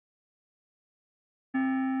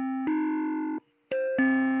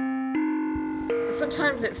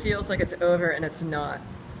Sometimes it feels like it's over and it's not.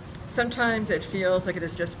 Sometimes it feels like it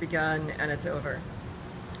has just begun and it's over.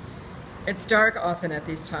 It's dark often at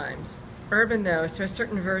these times. Urban though, so a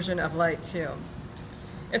certain version of light too.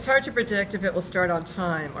 It's hard to predict if it will start on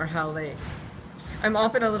time or how late. I'm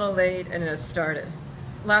often a little late and it has started.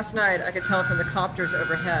 Last night I could tell from the copters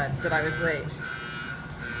overhead that I was late.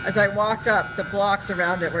 As I walked up, the blocks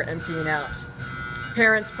around it were emptying out.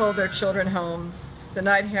 Parents pulled their children home. The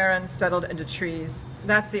night herons settled into trees.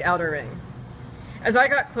 That's the outer ring. As I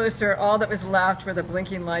got closer, all that was left were the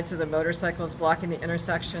blinking lights of the motorcycles blocking the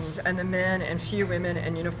intersections and the men and few women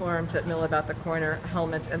in uniforms that mill about the corner,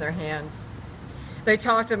 helmets in their hands. They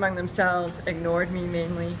talked among themselves, ignored me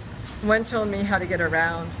mainly. One told me how to get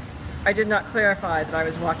around. I did not clarify that I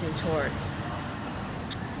was walking towards.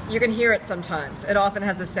 You can hear it sometimes. It often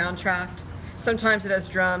has a soundtrack. Sometimes it has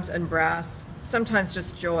drums and brass. Sometimes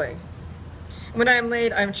just joy. When I am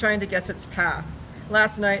late, I am trying to guess its path.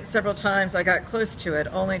 Last night, several times I got close to it,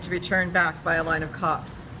 only to be turned back by a line of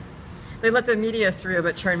cops. They let the media through,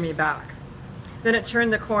 but turned me back. Then it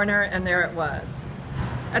turned the corner, and there it was.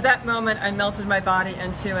 At that moment, I melted my body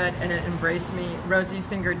into it, and it embraced me,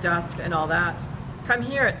 rosy-fingered dusk and all that. Come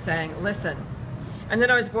here, it sang, listen. And then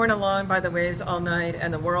I was borne along by the waves all night,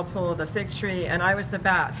 and the whirlpool of the fig tree, and I was the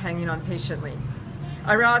bat hanging on patiently.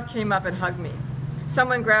 Arav came up and hugged me.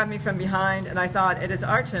 Someone grabbed me from behind, and I thought, it is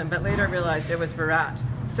Artem, but later realized it was Barat.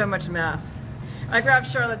 So much mask. I grabbed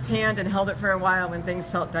Charlotte's hand and held it for a while when things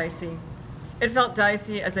felt dicey. It felt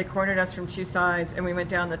dicey as they cornered us from two sides, and we went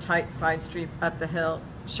down the tight side street up the hill,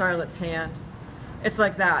 Charlotte's hand. It's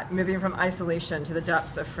like that, moving from isolation to the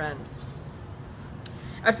depths of friends.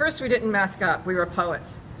 At first, we didn't mask up. We were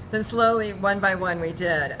poets. Then slowly, one by one, we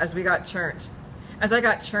did, as we got churned. As I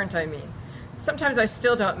got churned, I mean. Sometimes I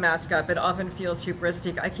still don't mask up. It often feels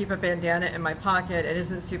hubristic. I keep a bandana in my pocket. It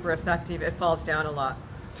isn't super effective. It falls down a lot.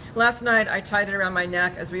 Last night, I tied it around my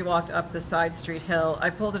neck as we walked up the side street hill.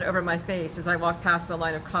 I pulled it over my face as I walked past the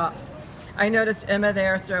line of cops. I noticed Emma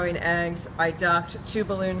there throwing eggs. I ducked. 2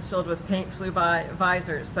 balloons filled with paint flew by,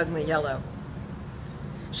 visors suddenly yellow.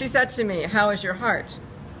 She said to me, "How is your heart?"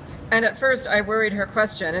 And at first, I worried her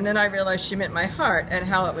question, and then I realized she meant my heart and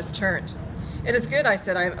how it was turned. "It is good," I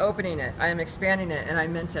said. "I am opening it. I am expanding it," and I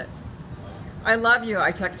meant it. "I love you,"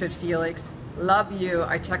 I texted Felix. "Love you,"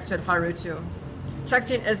 I texted Harutu.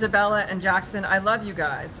 Texting Isabella and Jackson, "I love you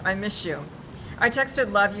guys. I miss you." I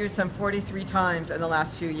texted "love you" some 43 times in the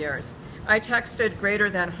last few years. I texted "greater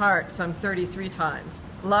than heart" some 33 times.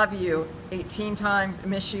 "Love you" 18 times,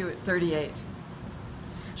 "miss you" 38.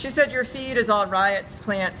 She said, "Your feed is all riots,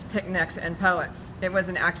 plants, picnics, and poets." It was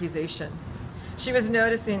an accusation. She was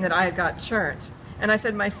noticing that I had got churned. And I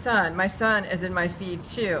said, my son is in my feed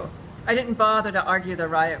too. I didn't bother to argue the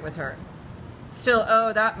riot with her. Still,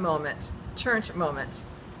 oh, that moment, churned moment.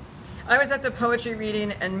 I was at the poetry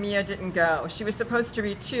reading and Mia didn't go. She was supposed to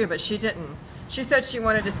read too, but she didn't. She said she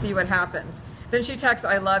wanted to see what happens. Then she texts,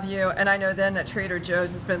 "I love you," and I know then that Trader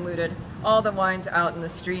Joe's has been looted. All the wine's out in the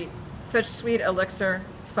street. Such sweet elixir,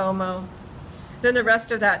 FOMO. Then the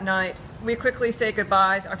rest of that night, we quickly say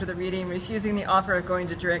goodbyes after the reading, refusing the offer of going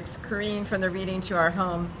to drinks, careening from the reading to our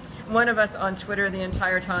home. One of us on Twitter the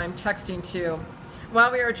entire time, texting too.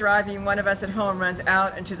 While we are driving, one of us at home runs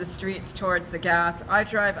out into the streets towards the gas. I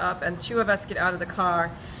drive up and 2 of us get out of the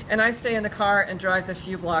car, and I stay in the car and drive the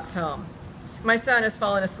few blocks home. My son has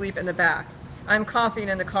fallen asleep in the back. I'm coughing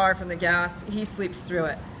in the car from the gas. He sleeps through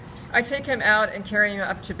it. I take him out and carry him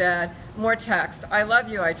up to bed. More text. "I love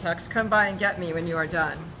you," I text. "Come by and get me when you are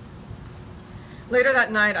done." Later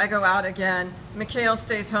that night, I go out again. Mikhail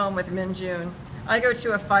stays home with Minjun. I go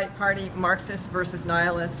to a fight party, Marxist versus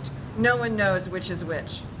nihilist. No one knows which is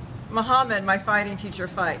which. Muhammad, my fighting teacher,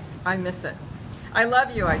 fights. I miss it. "I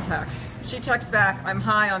love you," I text. She texts back, "I'm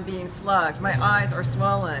high on being slugged. My eyes are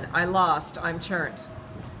swollen. I lost. I'm churned."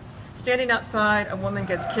 Standing outside, a woman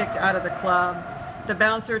gets kicked out of the club. The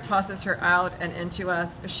bouncer tosses her out and into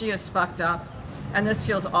us. She is fucked up, and this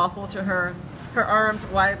feels awful to her. Her arms,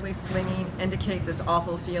 widely swinging, indicate this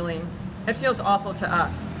awful feeling. It feels awful to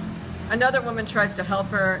us. Another woman tries to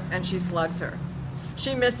help her, and she slugs her.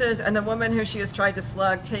 She misses, and the woman who she has tried to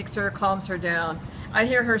slug takes her, calms her down. I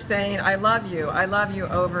hear her saying, I love you,"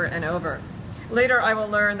 over and over. Later, I will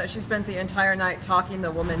learn that she spent the entire night talking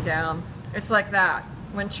the woman down. It's like that.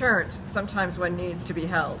 When churned, sometimes one needs to be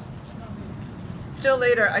held. Still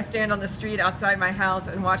later, I stand on the street outside my house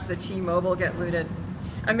and watch the T-Mobile get looted.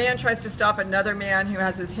 A man tries to stop another man who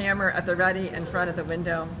has his hammer at the ready in front of the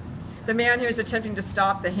window. The man who is attempting to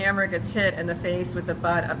stop the hammer gets hit in the face with the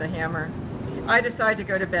butt of the hammer. I decide to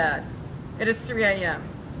go to bed. It is 3 a.m.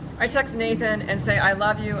 I text Nathan and say, I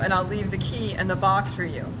love you, and I'll leave the key in the box for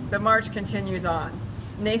you. The march continues on.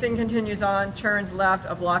 Nathan continues on, turns left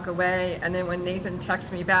a block away, and then when Nathan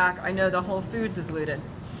texts me back, I know the Whole Foods is looted.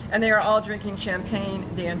 And they are all drinking champagne,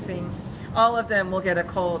 dancing. All of them will get a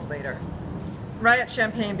cold later. Riot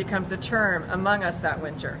champagne becomes a term among us that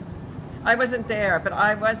winter. I wasn't there, but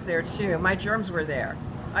I was there too. My germs were there.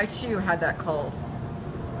 I too had that cold.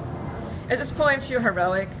 Is this poem too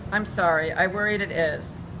heroic? I'm sorry, I worried it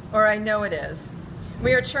is. Or I know it is.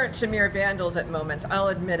 We are turned to mere vandals at moments, I'll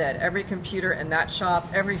admit it. Every computer in that shop,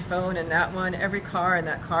 every phone in that one, every car in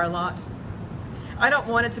that car lot. I don't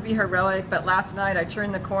want it to be heroic, but last night I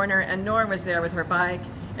turned the corner and Nora was there with her bike,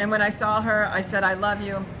 and when I saw her, I said, I love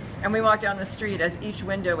you, and we walked down the street as each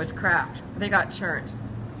window was cracked. They got turned.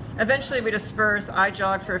 Eventually we disperse. I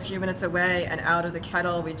jog for a few minutes away and out of the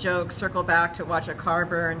kettle. We joke, circle back to watch a car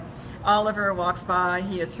burn. Oliver walks by.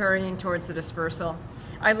 He is hurrying towards the dispersal.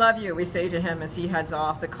 I love you, we say to him as he heads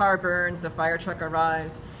off. The car burns, the fire truck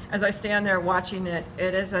arrives. As I stand there watching it,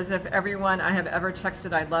 it is as if everyone I have ever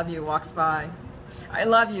texted I love you walks by. I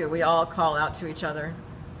love you, we all call out to each other.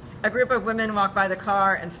 A group of women walk by the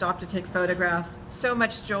car and stop to take photographs. So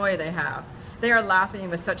much joy they have. They are laughing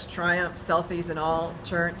with such triumph, selfies and all,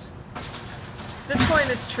 turned. This poem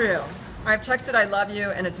is true. I've texted I love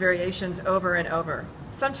you and its variations over and over.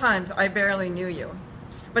 Sometimes I barely knew you.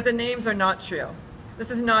 But the names are not true.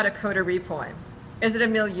 This is not a coterie poem. Is it a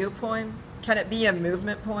milieu poem? Can it be a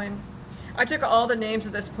movement poem? I took all the names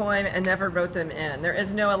of this poem and never wrote them in. There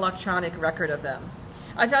is no electronic record of them.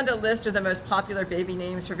 I found a list of the most popular baby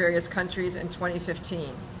names for various countries in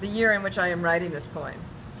 2015, the year in which I am writing this poem.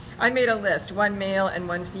 I made a list, one male and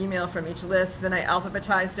one female from each list, then I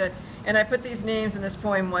alphabetized it, and I put these names in this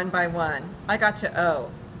poem one by one. I got to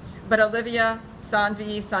O. But Olivia,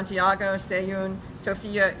 Sanvi, Santiago, Seyun,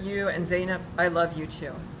 Sophia, you, and Zainab, I love you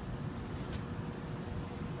too.